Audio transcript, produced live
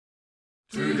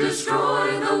to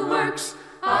destroy the works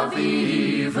of the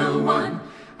evil one,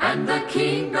 and the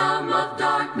kingdom of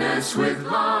darkness with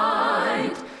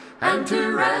light, and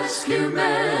to rescue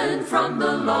men from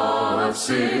the law of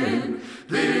sin.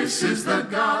 This is the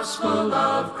gospel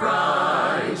of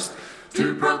Christ,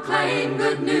 to proclaim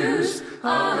good news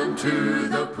unto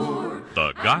the poor.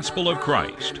 The gospel of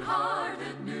Christ,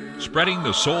 spreading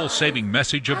the soul-saving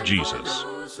message of Jesus.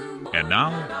 And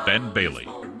now, Ben Bailey.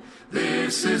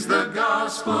 This is the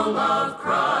gospel of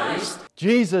Christ.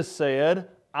 Jesus said,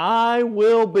 I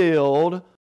will build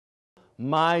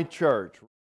my church.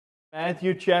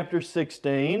 Matthew chapter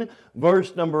 16,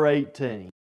 verse number 18.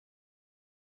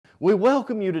 We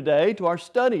welcome you today to our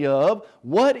study of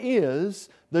what is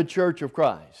the Church of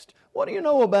Christ. What do you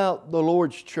know about the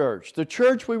Lord's church? The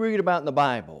church we read about in the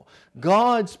Bible.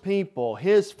 God's people,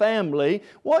 His family.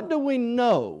 What do we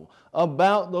know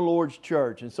about the Lord's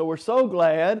church? And so we're so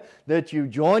glad that you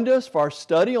joined us for our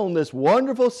study on this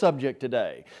wonderful subject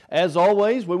today. As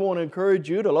always, we want to encourage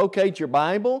you to locate your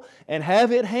Bible and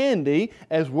have it handy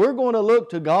as we're going to look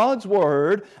to God's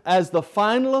Word as the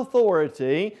final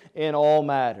authority in all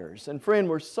matters. And friend,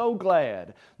 we're so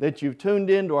glad that you've tuned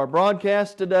in to our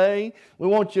broadcast today. We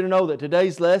want you to know that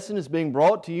today's lesson is being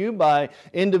brought to you by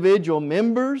individual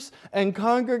members and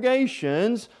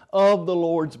congregations of the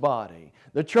Lord's body.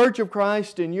 The Church of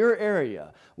Christ in your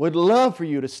area would love for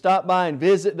you to stop by and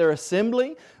visit their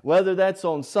assembly, whether that's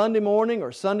on Sunday morning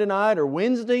or Sunday night or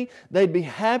Wednesday. They'd be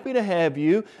happy to have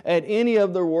you at any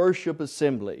of their worship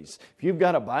assemblies. If you've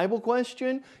got a Bible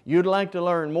question, you'd like to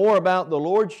learn more about the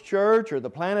Lord's church or the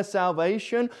plan of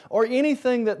salvation or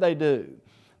anything that they do,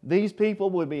 these people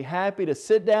would be happy to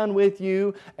sit down with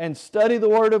you and study the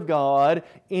Word of God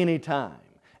anytime.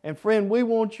 And friend, we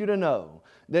want you to know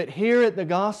that here at the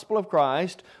Gospel of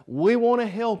Christ, we want to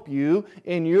help you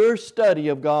in your study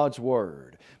of God's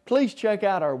Word. Please check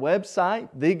out our website,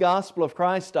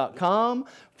 thegospelofchrist.com.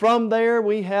 From there,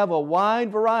 we have a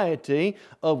wide variety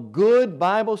of good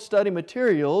Bible study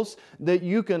materials that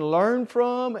you can learn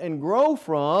from and grow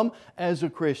from as a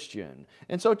Christian.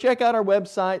 And so check out our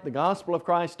website,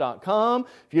 thegospelofchrist.com.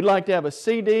 If you'd like to have a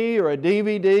CD or a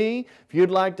DVD, if you'd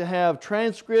like to have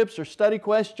transcripts or study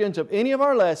questions of any of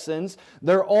our lessons,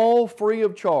 they're all free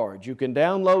of charge. You can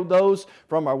download those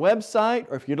from our website,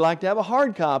 or if you'd like to have a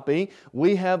hard copy,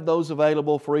 we have those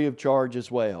available free of charge as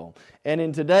well. And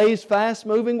in today's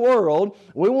fast-moving world,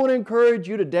 we want to encourage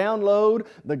you to download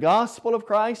the Gospel of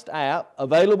Christ app,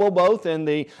 available both in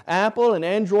the Apple and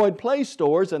Android Play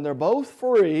stores, and they're both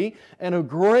free and a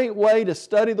great way to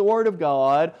study the Word of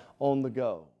God on the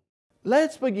go.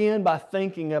 Let's begin by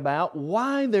thinking about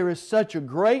why there is such a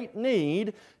great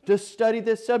need to study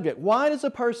this subject. Why does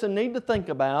a person need to think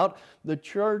about the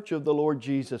Church of the Lord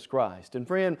Jesus Christ? And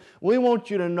friend, we want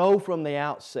you to know from the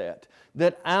outset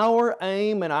that our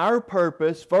aim and our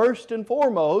purpose, first and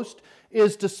foremost,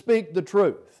 is to speak the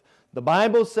truth. The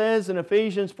Bible says in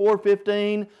Ephesians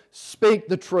 4:15, speak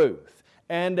the truth.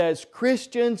 And as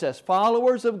Christians, as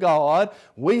followers of God,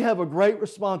 we have a great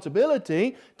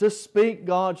responsibility to speak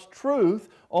God's truth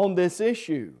on this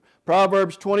issue.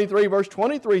 Proverbs 23 verse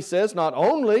 23 says, not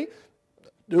only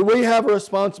do we have a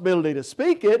responsibility to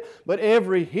speak it, but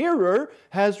every hearer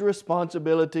has a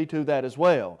responsibility to that as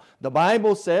well. The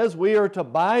Bible says we are to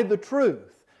buy the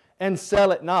truth and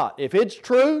sell it not. If it's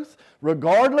truth,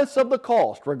 regardless of the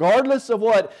cost, regardless of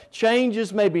what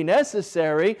changes may be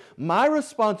necessary, my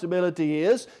responsibility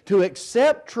is to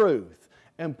accept truth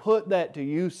and put that to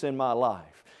use in my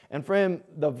life. And friend,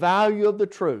 the value of the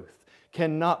truth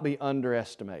cannot be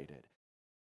underestimated.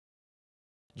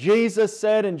 Jesus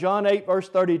said in John 8 verse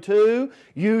 32,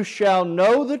 you shall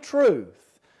know the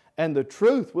truth, and the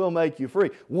truth will make you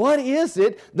free. What is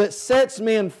it that sets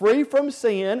men free from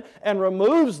sin and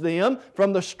removes them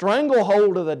from the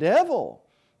stranglehold of the devil?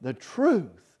 The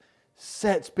truth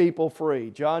sets people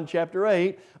free. John chapter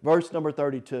 8, verse number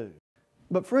 32.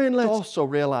 But friend, let's also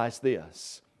realize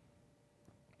this.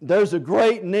 There's a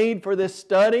great need for this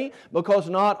study because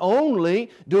not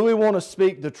only do we want to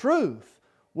speak the truth,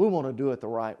 we want to do it the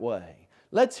right way.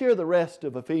 Let's hear the rest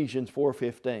of Ephesians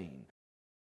 4:15.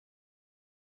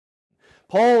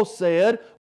 Paul said,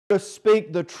 to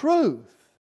speak the truth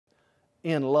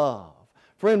in love.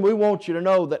 Friend, we want you to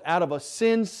know that out of a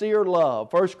sincere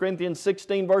love, 1 Corinthians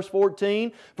 16 verse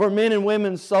 14, for men and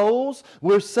women's souls,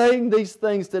 we're saying these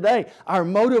things today. Our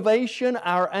motivation,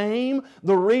 our aim,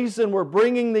 the reason we're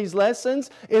bringing these lessons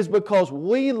is because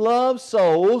we love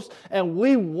souls and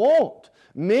we want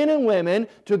men and women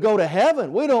to go to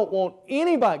heaven. We don't want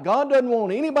anybody, God doesn't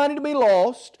want anybody to be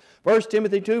lost. 1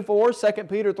 Timothy 2:4, 2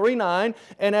 Peter 3:9,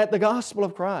 and at the gospel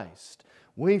of Christ,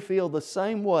 we feel the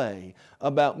same way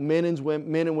about men and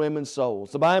women's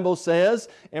souls. The Bible says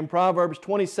in Proverbs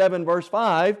 27 verse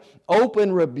 5,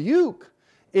 open rebuke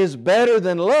is better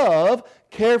than love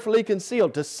carefully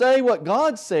concealed. To say what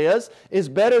God says is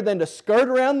better than to skirt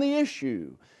around the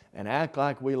issue and act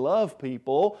like we love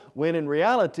people, when in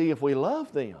reality, if we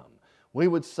love them, we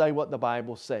would say what the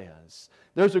Bible says.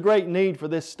 There's a great need for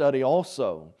this study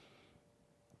also,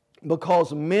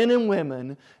 because men and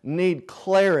women need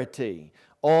clarity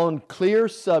on clear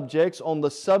subjects, on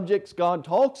the subjects God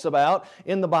talks about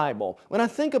in the Bible. When I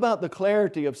think about the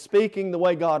clarity of speaking the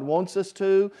way God wants us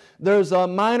to, there's a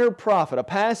minor prophet, a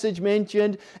passage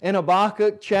mentioned in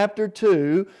Habakkuk chapter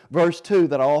 2, verse 2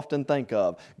 that I often think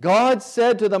of. God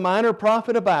said to the minor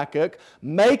prophet Habakkuk,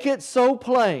 make it so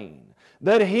plain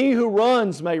that he who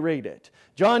runs may read it.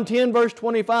 John 10 verse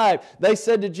 25, they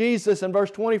said to Jesus in verse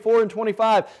 24 and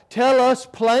 25, tell us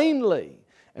plainly.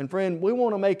 And friend, we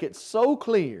want to make it so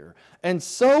clear and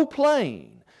so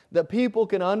plain that people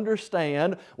can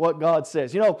understand what God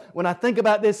says. You know, when I think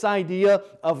about this idea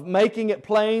of making it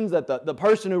plain that the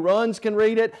person who runs can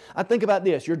read it, I think about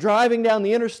this. You're driving down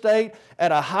the interstate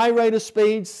at a high rate of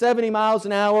speed, 70 miles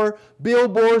an hour,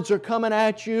 billboards are coming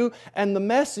at you, and the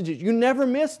messages, you never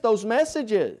miss those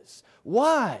messages.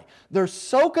 Why? They're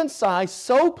so concise,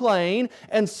 so plain,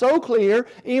 and so clear,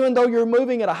 even though you're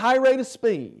moving at a high rate of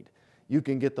speed. You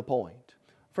can get the point.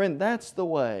 Friend, that's the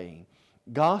way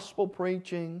gospel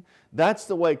preaching, that's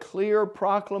the way clear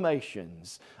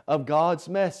proclamations of God's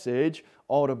message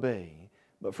ought to be.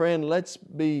 But friend, let's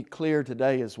be clear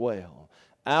today as well.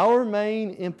 Our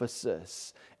main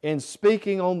emphasis in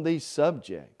speaking on these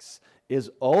subjects is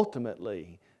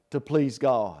ultimately to please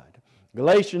God.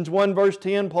 Galatians 1 verse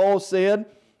 10, Paul said,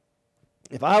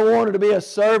 if I wanted to be a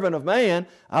servant of man,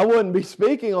 I wouldn't be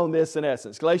speaking on this in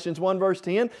essence. Galatians 1 verse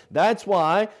 10, that's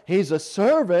why he's a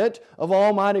servant of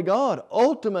Almighty God.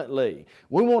 Ultimately,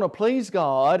 we want to please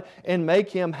God and make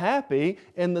Him happy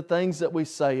in the things that we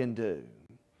say and do.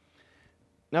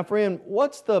 Now friend,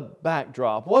 what's the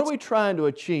backdrop? What are we trying to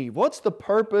achieve? What's the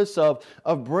purpose of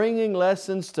bringing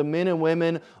lessons to men and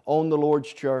women on the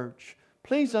Lord's church?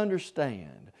 Please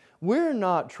understand, we're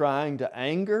not trying to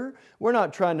anger. We're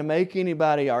not trying to make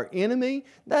anybody our enemy.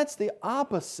 That's the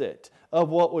opposite of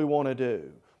what we want to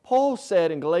do. Paul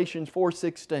said in Galatians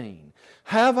 4:16,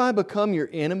 have I become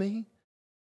your enemy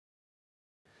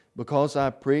because I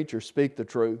preach or speak the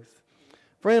truth?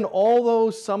 Friend,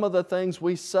 although some of the things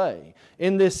we say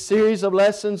in this series of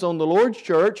lessons on the Lord's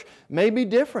church may be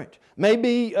different, may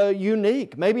be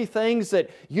unique, maybe things that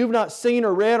you've not seen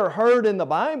or read or heard in the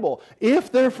Bible,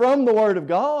 if they're from the Word of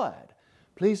God,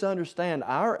 please understand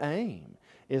our aim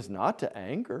is not to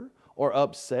anger or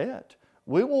upset.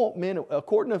 We want men,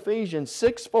 according to Ephesians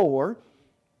 6:4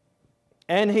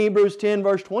 and Hebrews 10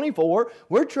 verse 24,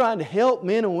 we're trying to help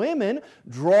men and women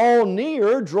draw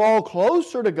near, draw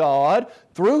closer to God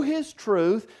through His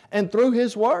truth and through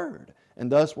His Word.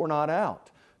 And thus we're not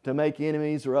out to make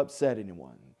enemies or upset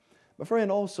anyone. But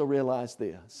friend, also realize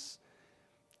this.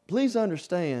 Please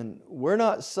understand, we're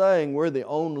not saying we're the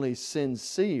only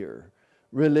sincere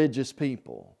religious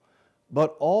people,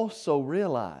 but also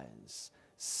realize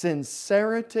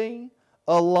sincerity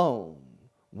alone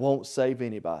won't save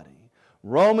anybody.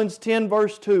 Romans 10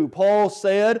 verse 2, Paul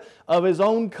said of his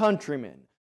own countrymen,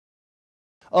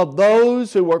 of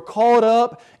those who were caught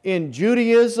up in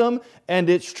Judaism and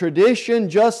its tradition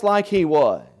just like he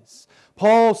was.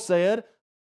 Paul said,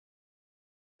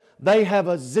 they have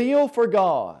a zeal for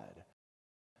God,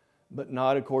 but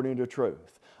not according to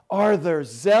truth. Are there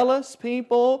zealous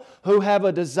people who have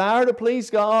a desire to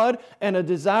please God and a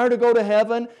desire to go to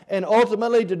heaven and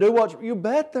ultimately to do what you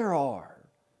bet there are?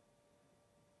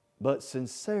 But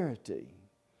sincerity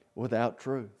without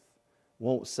truth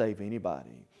won't save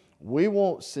anybody. We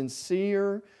want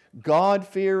sincere,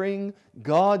 God-fearing,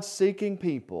 God-seeking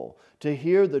people to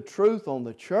hear the truth on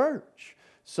the church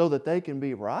so that they can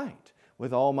be right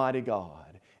with Almighty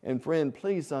God. And friend,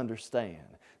 please understand,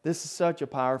 this is such a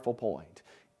powerful point.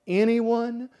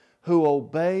 Anyone who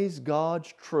obeys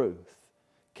God's truth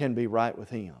can be right with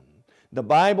Him. The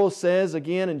Bible says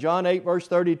again in John 8 verse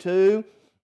 32,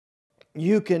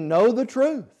 you can know the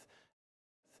truth,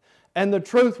 and the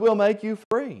truth will make you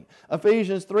free.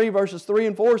 Ephesians 3 verses 3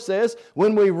 and 4 says,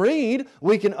 when we read,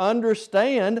 we can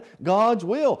understand God's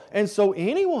will. And so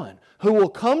anyone who will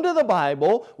come to the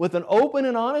Bible with an open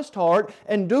and honest heart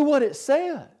and do what it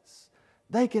says,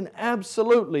 they can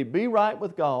absolutely be right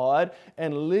with God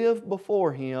and live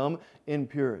before Him in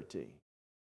purity.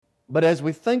 But as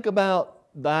we think about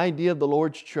the idea of the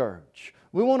Lord's church,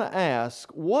 we want to ask,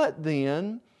 what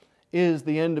then is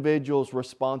the individual's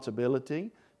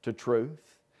responsibility to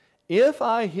truth? if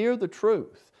I hear the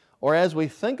truth, or as we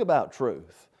think about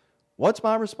truth, what's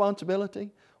my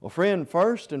responsibility? Well, friend,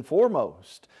 first and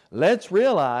foremost, let's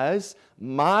realize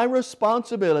my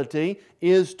responsibility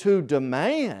is to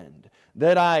demand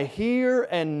that I hear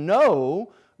and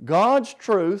know God's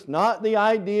truth, not the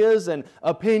ideas and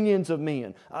opinions of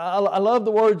men. I love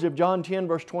the words of John 10,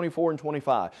 verse 24 and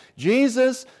 25.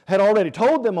 Jesus had already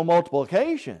told them on multiple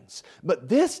occasions, but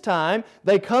this time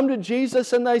they come to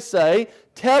Jesus and they say,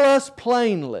 "Tell us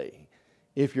plainly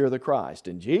if you're the Christ."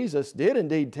 And Jesus did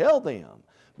indeed tell them.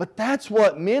 But that's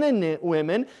what men and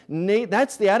women need.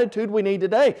 That's the attitude we need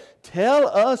today. Tell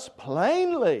us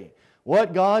plainly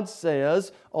what God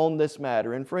says on this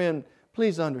matter. And friend,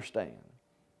 please understand,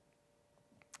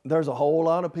 there's a whole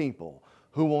lot of people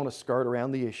who want to skirt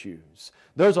around the issues.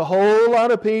 There's a whole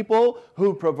lot of people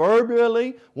who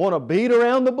proverbially want to beat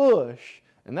around the bush,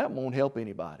 and that won't help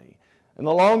anybody. And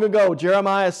long ago,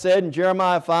 Jeremiah said in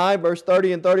Jeremiah 5, verse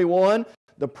 30 and 31,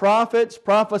 "The prophets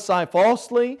prophesy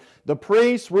falsely, the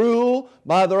priests rule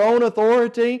by their own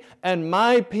authority, and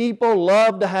my people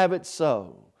love to have it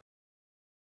so."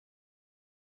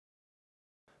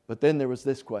 But then there was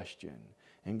this question,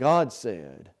 and God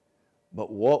said, "But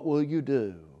what will you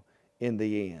do in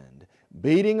the end?"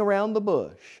 Beating around the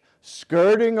bush,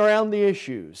 skirting around the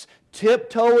issues,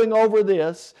 tiptoeing over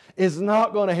this is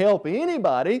not going to help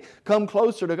anybody come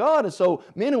closer to God. And so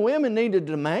men and women need to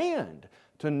demand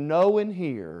to know and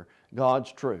hear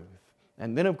God's truth.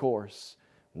 And then, of course,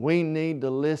 we need to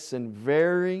listen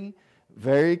very,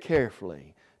 very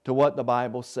carefully to what the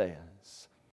Bible says.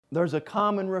 There's a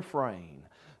common refrain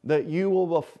that you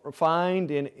will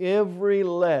find in every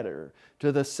letter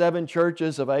to the 7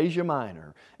 churches of Asia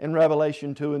Minor in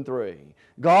Revelation 2 and 3.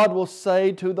 God will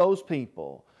say to those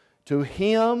people, "To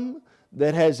him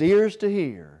that has ears to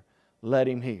hear, let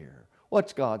him hear."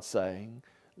 What's God saying?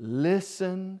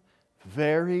 Listen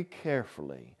very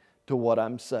carefully to what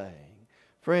I'm saying.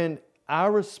 Friend,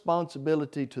 our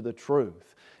responsibility to the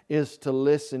truth is to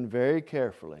listen very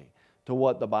carefully to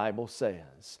what the Bible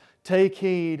says. Take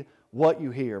heed what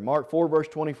you hear. Mark 4, verse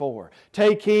 24.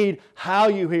 Take heed how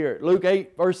you hear it. Luke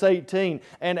 8, verse 18.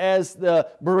 And as the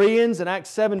Bereans in Acts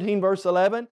 17, verse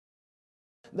 11,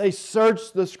 they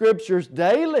searched the Scriptures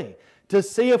daily to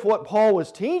see if what Paul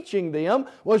was teaching them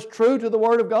was true to the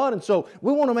Word of God. And so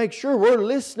we want to make sure we're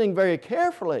listening very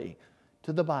carefully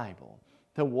to the Bible,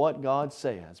 to what God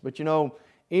says. But you know,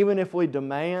 even if we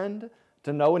demand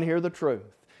to know and hear the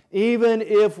truth, even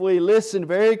if we listen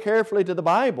very carefully to the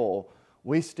Bible,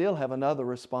 we still have another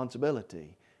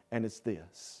responsibility, and it's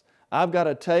this. I've got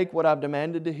to take what I've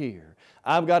demanded to hear.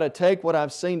 I've got to take what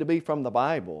I've seen to be from the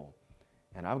Bible,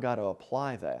 and I've got to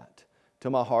apply that to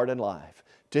my heart and life.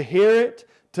 To hear it,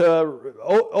 to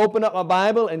open up my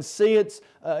Bible and see it's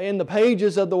in the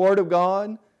pages of the Word of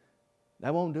God,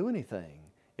 that won't do anything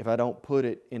if I don't put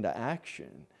it into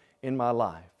action in my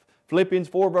life. Philippians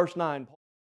 4, verse 9,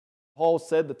 Paul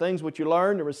said, "The things which you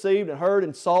learned and received and heard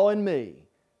and saw in me,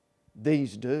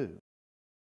 these do,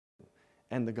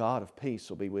 and the God of peace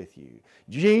will be with you."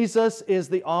 Jesus is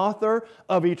the author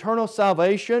of eternal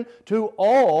salvation to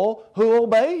all who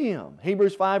obey Him.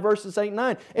 Hebrews 5, verses 8 and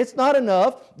 9. It's not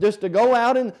enough just to go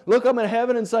out and look up in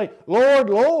heaven and say, "Lord,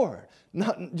 Lord."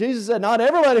 Jesus said, not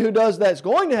everybody who does that is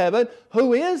going to heaven.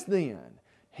 Who is then?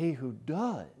 He who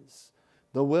does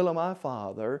the will of my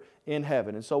Father in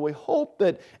heaven. And so we hope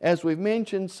that as we've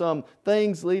mentioned some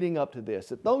things leading up to this,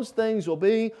 that those things will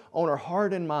be on our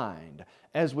heart and mind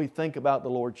as we think about the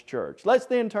Lord's church. Let's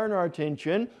then turn our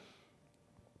attention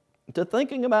to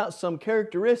thinking about some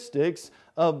characteristics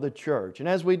of the church. And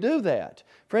as we do that,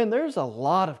 friend, there's a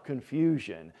lot of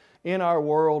confusion in our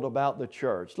world about the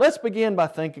church. Let's begin by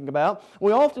thinking about,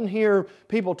 we often hear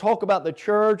people talk about the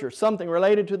church or something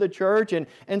related to the church and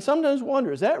sometimes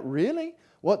wonder, is that really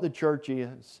what the church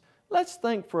is? Let's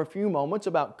think for a few moments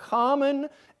about common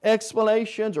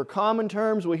explanations or common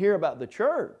terms we hear about the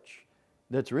church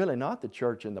that's really not the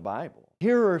church in the Bible.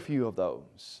 Here are a few of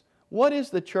those. What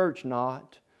is the church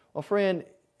not? Well, friend,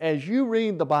 as you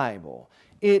read the Bible,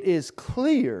 it is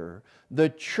clear the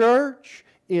church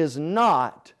is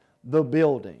not the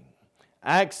building.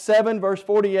 Acts 7, verse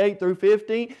 48 through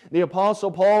 50, the Apostle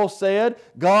Paul said,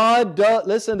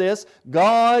 listen to this,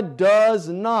 God does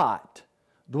not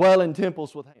dwell in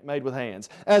temples made with hands.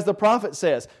 As the prophet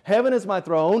says, heaven is my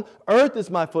throne, earth is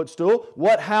my footstool.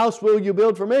 What house will you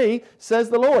build for me, says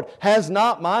the Lord? Has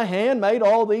not my hand made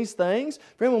all these things?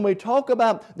 Friend, when we talk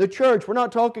about the church, we're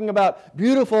not talking about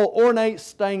beautiful, ornate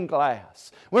stained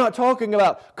glass. We're not talking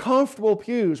about comfortable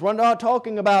pews. We're not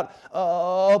talking about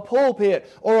a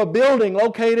pulpit or a building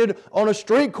located on a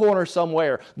street corner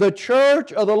somewhere. The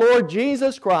church of the Lord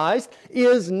Jesus Christ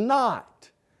is not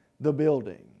the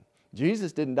building.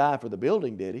 Jesus didn't die for the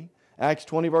building, did He? Acts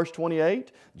 20 verse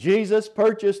 28, Jesus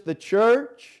purchased the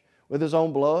church with His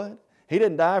own blood. He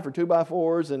didn't die for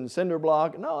 2x4s and cinder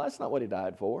block. No, that's not what He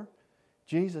died for.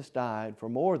 Jesus died for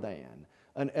more than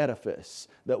an edifice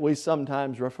that we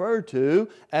sometimes refer to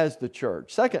as the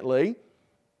church. Secondly,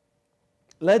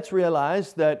 let's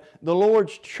realize that the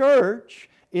Lord's church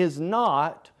is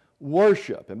not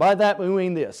worship. And by that we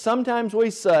mean this. Sometimes we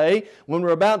say, when we're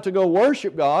about to go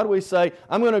worship God, we say,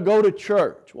 I'm going to go to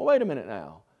church. Well, wait a minute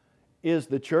now. Is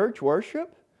the church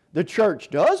worship? The church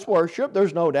does worship.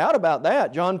 There's no doubt about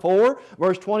that. John 4,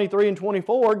 verse 23 and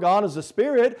 24, God is a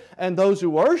spirit, and those who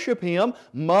worship Him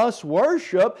must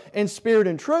worship in spirit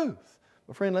and truth.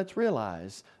 But friend, let's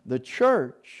realize the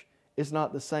church is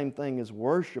not the same thing as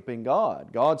worshiping God.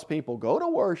 God's people go to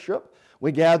worship.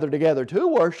 We gather together to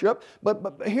worship,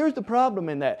 but here's the problem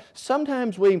in that.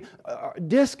 Sometimes we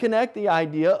disconnect the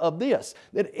idea of this,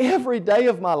 that every day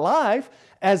of my life,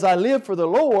 as I live for the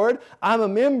Lord, I'm a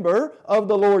member of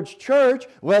the Lord's church,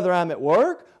 whether I'm at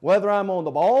work, whether I'm on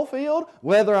the ball field,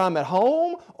 whether I'm at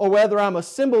home, or whether I'm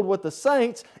assembled with the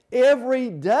saints, every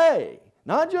day,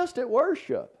 not just at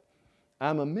worship.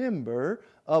 I'm a member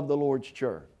of the Lord's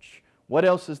church. What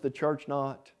else is the church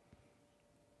not?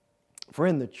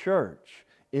 Friend, the church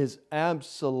is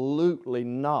absolutely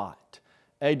not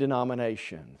a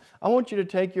denomination. I want you to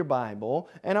take your Bible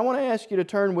and I want to ask you to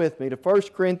turn with me to 1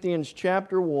 Corinthians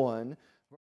chapter 1,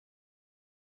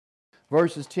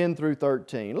 verses 10 through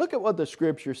 13. Look at what the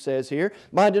Scripture says here.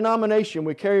 By denomination,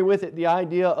 we carry with it the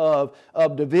idea of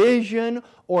division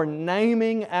or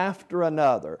naming after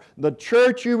another. The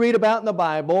church you read about in the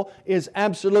Bible is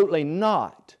absolutely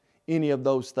not any of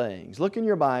those things. Look in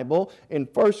your Bible in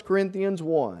 1 Corinthians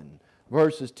 1,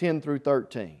 verses 10 through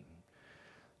 13.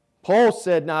 Paul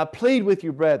said, Now I plead with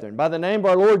you, brethren, by the name of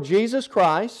our Lord Jesus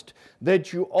Christ,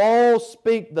 that you all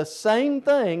speak the same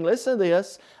thing, listen to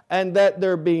this, and that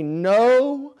there be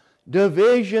no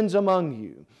divisions among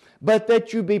you, but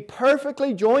that you be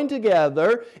perfectly joined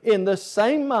together in the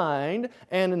same mind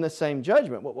and in the same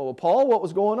judgment. Well, Paul, what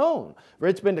was going on? For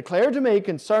it's been declared to me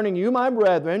concerning you, my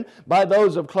brethren, by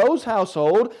those of close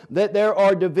household, that there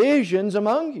are divisions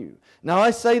among you. Now I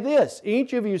say this,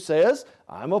 each of you says,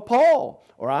 I'm of Paul,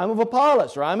 or I'm of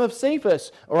Apollos, or I'm of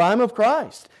Cephas, or I'm of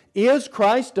Christ. Is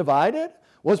Christ divided?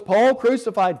 Was Paul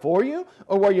crucified for you?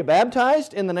 Or were you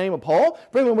baptized in the name of Paul?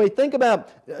 Friend, when we think about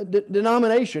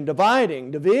denomination, dividing,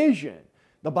 division,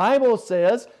 the Bible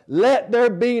says, let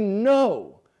there be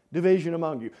no division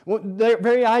among you. Well, the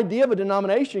very idea of a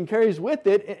denomination carries with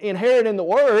it, inherent in the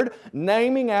word,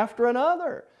 naming after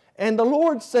another. And the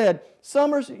Lord said,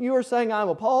 you are saying, I'm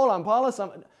a Paul, I'm Apollos,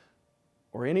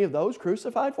 or any of those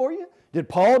crucified for you? Did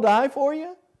Paul die for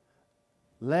you?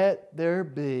 Let there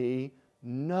be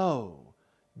no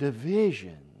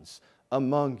divisions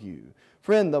among you.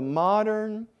 Friend, the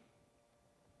modern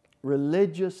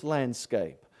religious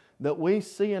landscape that we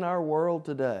see in our world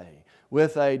today,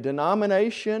 with a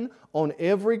denomination on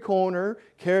every corner,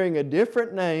 carrying a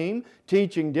different name,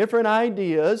 teaching different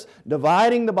ideas,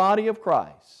 dividing the body of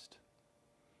Christ,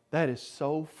 that is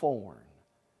so foreign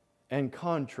and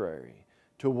contrary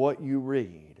to what you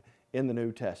read in the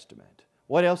New Testament.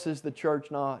 What else is the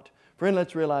church not? Friend,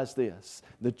 let's realize this.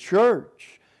 The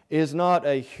church is not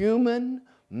a human,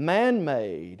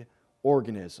 man-made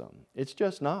organism. It's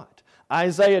just not.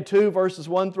 Isaiah 2 verses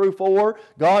 1 through 4,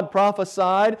 God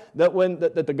prophesied that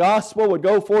that the gospel would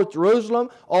go forth to Jerusalem,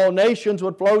 all nations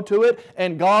would flow to it,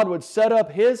 and God would set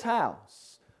up His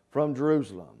house from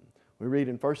Jerusalem. We read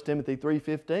in 1 Timothy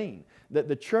 3:15 that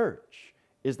the church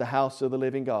is the house of the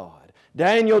living God.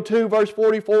 Daniel 2 verse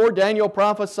 44, Daniel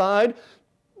prophesied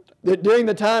that during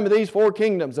the time of these four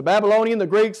kingdoms, the Babylonian, the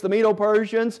Greeks, the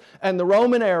Medo-Persians, and the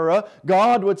Roman era,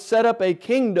 God would set up a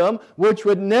kingdom which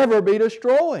would never be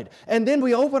destroyed. And then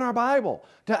we open our Bible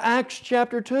to Acts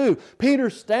chapter 2. Peter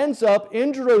stands up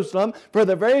in Jerusalem for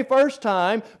the very first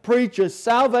time, preaches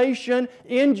salvation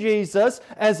in Jesus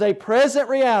as a present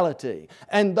reality.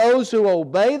 And those who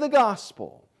obey the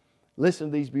gospel,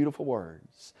 listen to these beautiful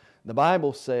words. The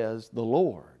Bible says, the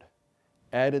Lord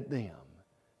added them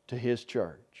to His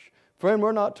church. Friend,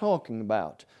 we're not talking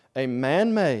about a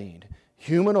man-made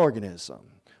human organism.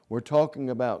 We're talking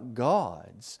about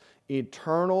God's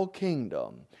eternal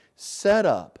kingdom set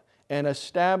up and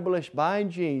established by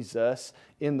Jesus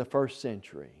in the first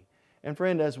century. And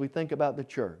friend, as we think about the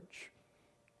church,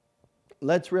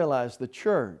 let's realize the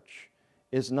church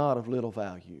is not of little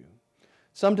value.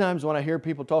 Sometimes when I hear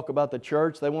people talk about the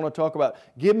church, they want to talk about,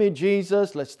 give me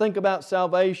Jesus, let's think about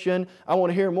salvation, I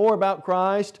want to hear more about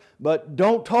Christ, but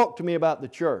don't talk to me about the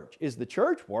church. Is the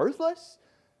church worthless?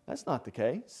 That's not the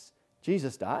case.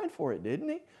 Jesus died for it, didn't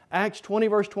He? Acts 20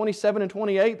 verse 27 and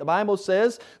 28, the Bible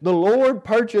says, the Lord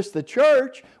purchased the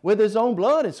church with His own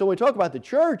blood. And so when we talk about the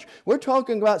church, we're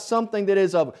talking about something that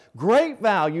is of great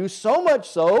value, so much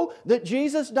so that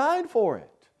Jesus died for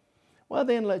it. Well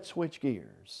then, let's switch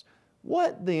gears.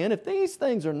 What then, if these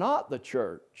things are not the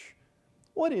church,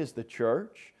 what is the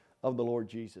church of the Lord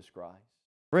Jesus Christ?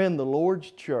 Friend, the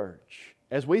Lord's church,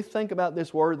 as we think about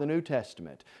this word in the New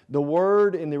Testament, the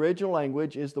word in the original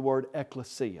language is the word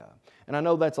ecclesia. And I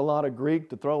know that's a lot of Greek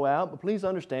to throw out, but please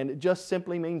understand it just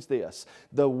simply means this.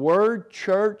 The word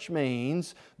church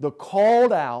means the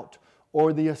called out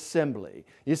or the assembly.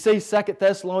 You see, 2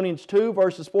 Thessalonians 2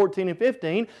 verses 14 and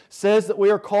 15 says that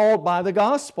we are called by the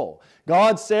gospel.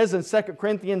 God says in 2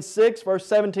 Corinthians 6 verse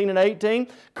 17 and 18,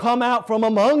 come out from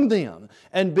among them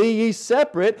and be ye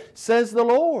separate, says the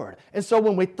Lord. And so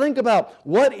when we think about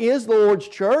what is the Lord's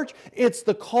church, it's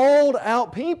the called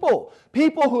out people.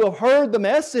 People who have heard the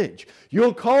message.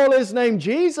 You'll call His name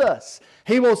Jesus.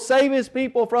 He will save His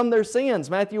people from their sins.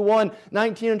 Matthew 1,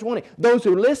 19 and 20. Those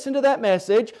who listened to that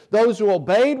message, those who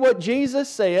obeyed what Jesus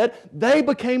said, they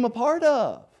became a part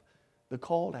of the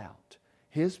called out.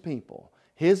 His people,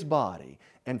 His body.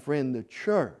 And friend, the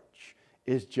church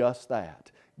is just that.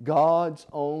 God's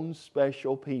own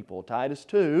special people. Titus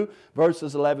 2,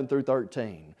 verses 11 through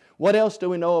 13. What else do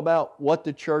we know about what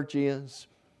the church is?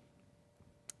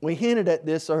 We hinted at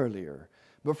this earlier.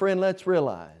 But friend, let's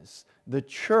realize the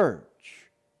church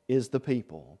is the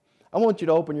people. I want you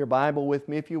to open your Bible with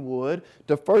me, if you would,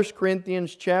 to 1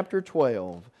 Corinthians chapter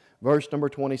 12, verse number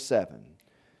 27.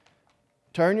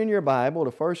 Turn in your Bible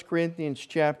to 1 Corinthians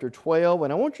chapter 12,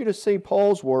 and I want you to see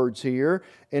Paul's words here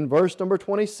in verse number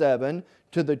 27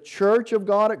 to the church of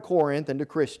God at Corinth and to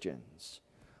Christians.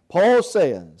 Paul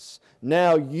says,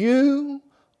 now you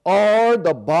are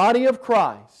the body of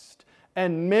Christ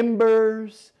and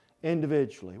members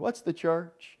individually. What's the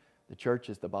church? The church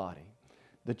is the body.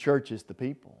 The church is the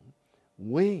people.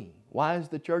 Why is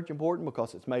the church important?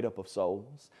 Because it's made up of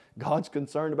souls. God's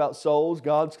concerned about souls.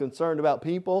 God's concerned about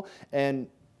people. And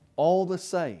all the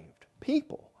saved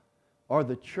people are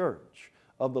the church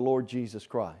of the Lord Jesus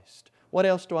Christ. What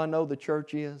else do I know the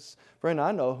church is? Friend,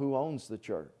 I know who owns the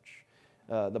church.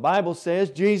 The Bible says,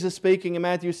 Jesus speaking in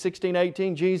Matthew 16,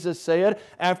 18, Jesus said,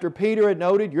 after Peter had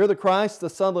noted, you're the Christ, the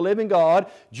Son of the living God,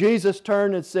 Jesus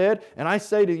turned and said, and I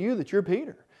say to you that you're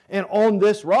Peter. And on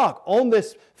this rock, on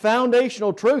this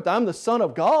foundational truth, I'm the Son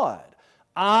of God.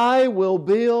 I will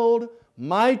build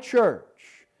my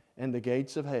church, and the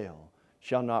gates of hell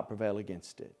shall not prevail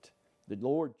against it. The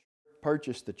Lord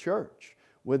purchased the church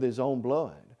with His own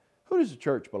blood. Who does the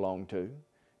church belong to?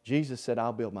 Jesus said,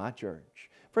 I'll build my church.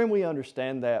 Friend, we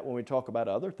understand that when we talk about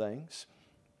other things.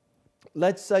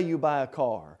 Let's say you buy a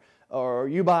car or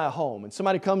you buy a home and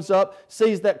somebody comes up,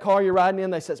 sees that car you're riding in,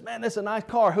 they says, man, that's a nice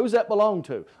car. Who's that belong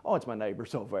to? Oh, it's my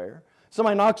neighbor's over there.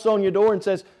 Somebody knocks on your door and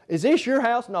says, is this your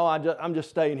house? No, I'm just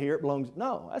staying here. It belongs.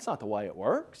 No, that's not the way it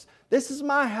works. This is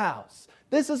my house.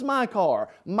 This is my car.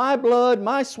 My blood,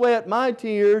 my sweat, my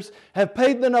tears have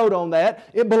paid the note on that.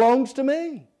 It belongs to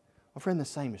me. Well, friend, the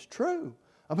same is true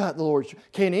about the Lord's church.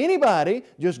 Can anybody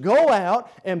just go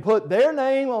out and put their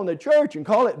name on the church and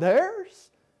call it theirs?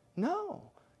 No.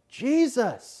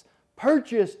 Jesus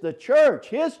purchased the church,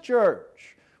 His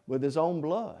church, with His own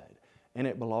blood, and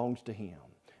it belongs to Him.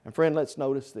 And friend, let's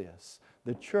notice this.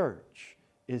 The church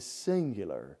is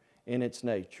singular in its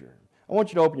nature. I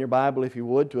want you to open your Bible, if you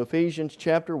would, to Ephesians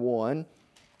chapter 1.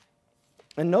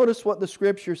 And notice what the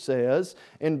Scripture says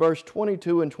in verse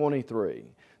 22 and 23.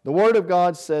 The Word of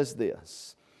God says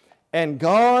this, and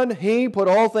God, He put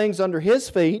all things under His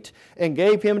feet and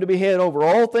gave Him to be head over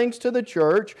all things to the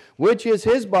church, which is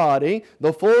His body,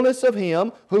 the fullness of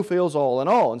Him who fills all in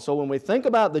all. And so when we think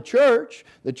about the church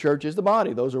is the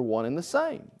body. Those are one and the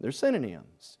same. They're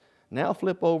synonyms. Now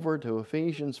flip over to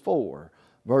Ephesians 4,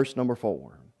 verse number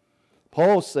 4.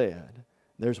 Paul said,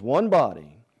 there's one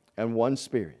body and one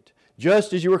Spirit.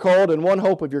 Just as you were called in one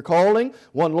hope of your calling,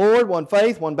 one Lord, one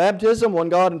faith, one baptism, one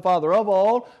God and Father of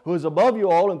all, who is above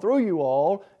you all and through you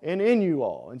all and in you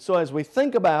all. And so as we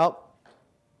think about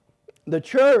The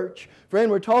church, friend,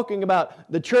 we're talking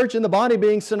about the church and the body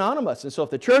being synonymous. And so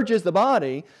if the church is the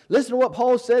body, listen to what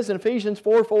Paul says in Ephesians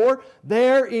 4:4,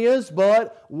 there is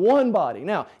but one body.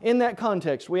 Now, in that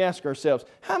context, we ask ourselves,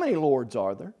 how many Lords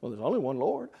are there? Well, there's only one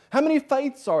Lord. How many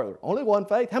faiths are there? Only one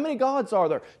faith. How many gods are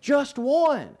there? Just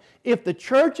one. If the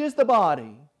church is the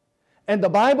body, and the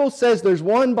Bible says there's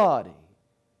one body,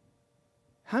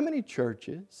 how many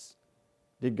churches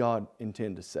did God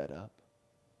intend to set up?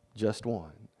 Just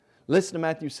one. Listen to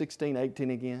Matthew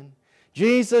 16:18 again.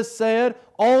 Jesus said,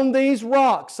 on these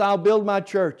rocks I'll build my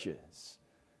churches.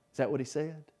 Is that what He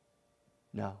said?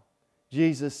 No.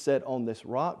 Jesus said, on this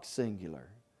rock, singular,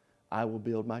 I will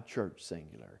build my church,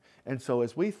 singular. And so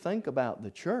as we think about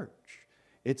the church,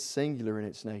 it's singular in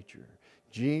its nature.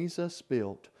 Jesus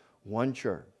built one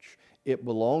church. It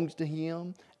belongs to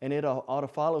Him, and it ought to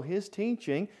follow His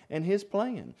teaching and His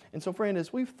plan. And so, friend,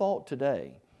 as we've thought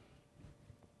today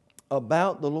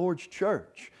about the Lord's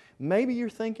church, maybe you're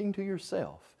thinking to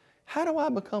yourself, how do I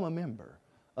become a member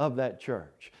of that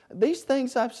church? These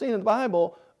things I've seen in the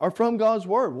Bible are from God's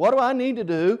Word. What do I need to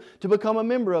do to become a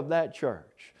member of that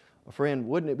church? Well, friend,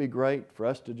 wouldn't it be great for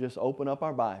us to just open up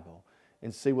our Bible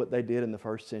and see what they did in the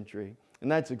first century?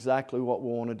 And that's exactly what we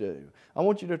want to do. I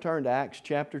want you to turn to Acts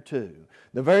chapter 2.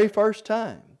 The very first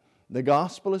time the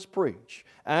gospel is preached.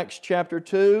 Acts chapter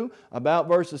 2, about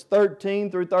verses 13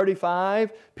 through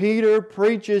 35, Peter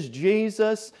preaches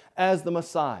Jesus as the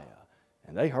Messiah.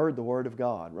 And they heard the Word of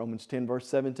God. Romans 10 verse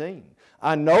 17.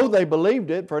 I know they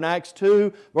believed it, for in Acts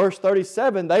 2 verse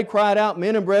 37, they cried out,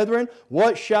 men and brethren,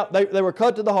 they were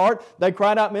cut to the heart. They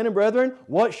cried out, men and brethren,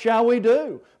 what shall we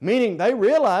do? Meaning they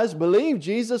realized, believed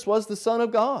Jesus was the Son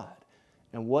of God.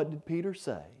 And what did Peter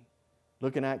say?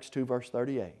 Look in Acts 2 verse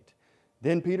 38.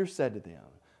 Then Peter said to them,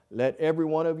 let every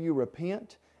one of you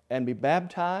repent and be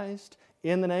baptized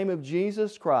in the name of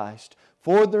Jesus Christ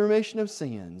for the remission of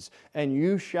sins, and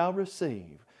you shall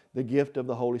receive the gift of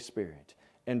the Holy Spirit.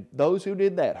 And those who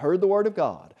did that heard the Word of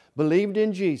God, believed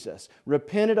in Jesus,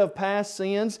 repented of past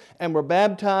sins, and were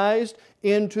baptized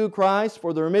into Christ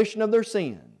for the remission of their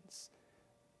sins.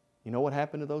 You know what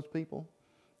happened to those people?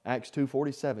 Acts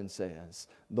 2:47 says,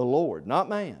 the Lord, not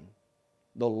man,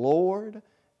 the Lord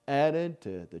added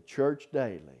to the church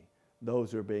daily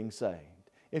those who are being saved.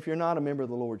 If you're not a member of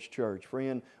the Lord's church,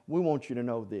 friend, we want you to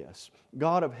know this.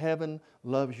 God of heaven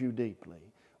loves you deeply.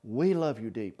 We love you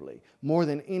deeply. More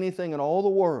than anything in all the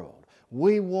world,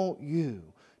 we want you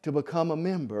to become a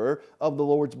member of the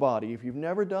Lord's body. If you've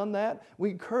never done that,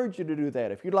 we encourage you to do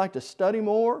that. If you'd like to study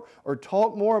more or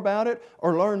talk more about it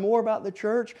or learn more about the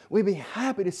church, we'd be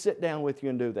happy to sit down with you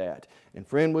and do that. And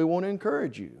friend, we want to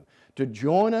encourage you to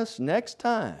join us next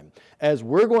time as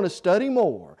we're going to study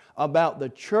more about the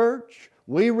church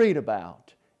we read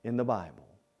about in the Bible.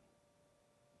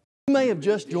 You may have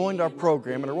just joined our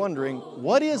program and are wondering,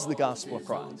 what is the Gospel of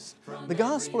Christ? The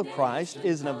Gospel of Christ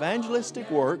is an evangelistic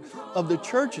work of the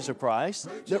churches of Christ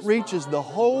that reaches the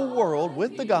whole world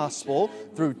with the gospel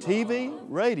through TV,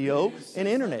 radio, and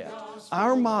internet.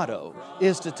 Our motto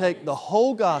is to take the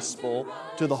whole gospel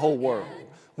to the whole world.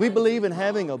 We believe in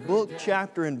having a book,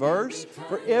 chapter, and verse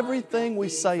for everything we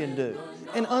say and do.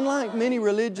 And unlike many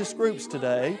religious groups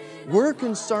today, we're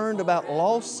concerned about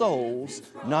lost souls,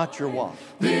 not your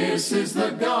wife. This is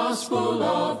the gospel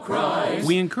of Christ.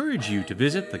 We encourage you to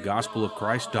visit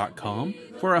thegospelofchrist.com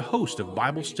for a host of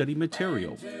Bible study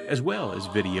material, as well as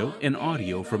video and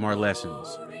audio from our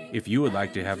lessons. If you would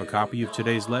like to have a copy of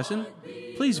today's lesson,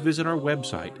 please visit our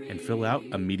website and fill out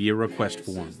a media request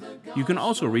form. You can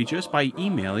also reach us by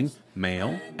emailing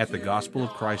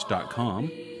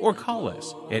mail@thegospelofchrist.com or call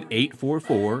us at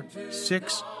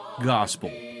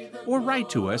 844-6-GOSPEL or write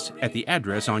to us at the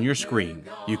address on your screen.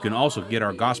 You can also get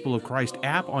our Gospel of Christ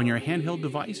app on your handheld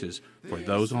devices for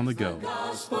those on the go.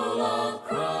 Gospel of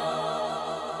Christ.